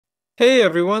Hey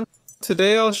everyone!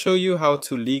 Today I'll show you how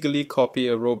to legally copy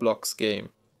a Roblox game.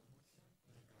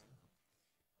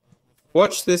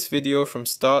 Watch this video from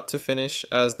start to finish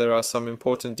as there are some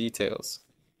important details.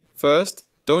 First,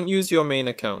 don't use your main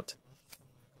account.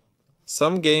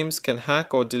 Some games can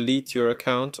hack or delete your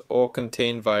account or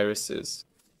contain viruses.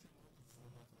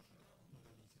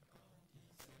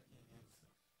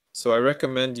 So I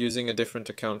recommend using a different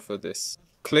account for this.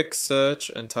 Click search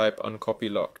and type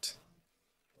Uncopylocked.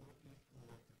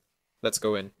 Let's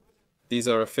go in. These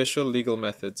are official legal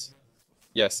methods.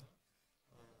 Yes.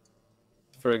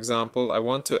 For example, I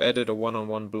want to edit a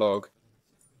one-on-one blog.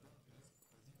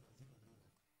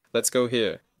 Let's go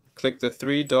here. Click the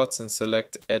three dots and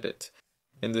select Edit.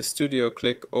 In the studio,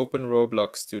 click Open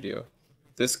Roblox Studio.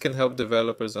 This can help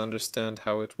developers understand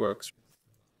how it works.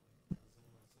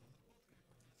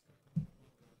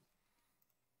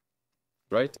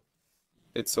 Right?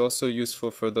 It's also useful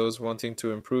for those wanting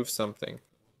to improve something.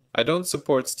 I don't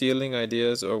support stealing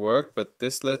ideas or work, but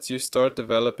this lets you start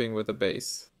developing with a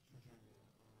base.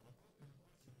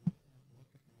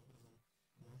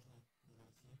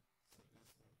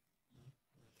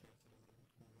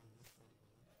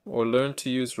 Or learn to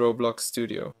use Roblox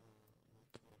Studio.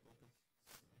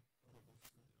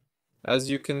 As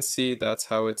you can see, that's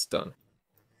how it's done.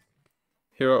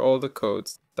 Here are all the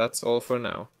codes. That's all for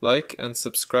now. Like and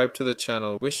subscribe to the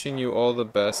channel. Wishing you all the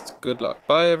best. Good luck.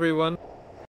 Bye everyone.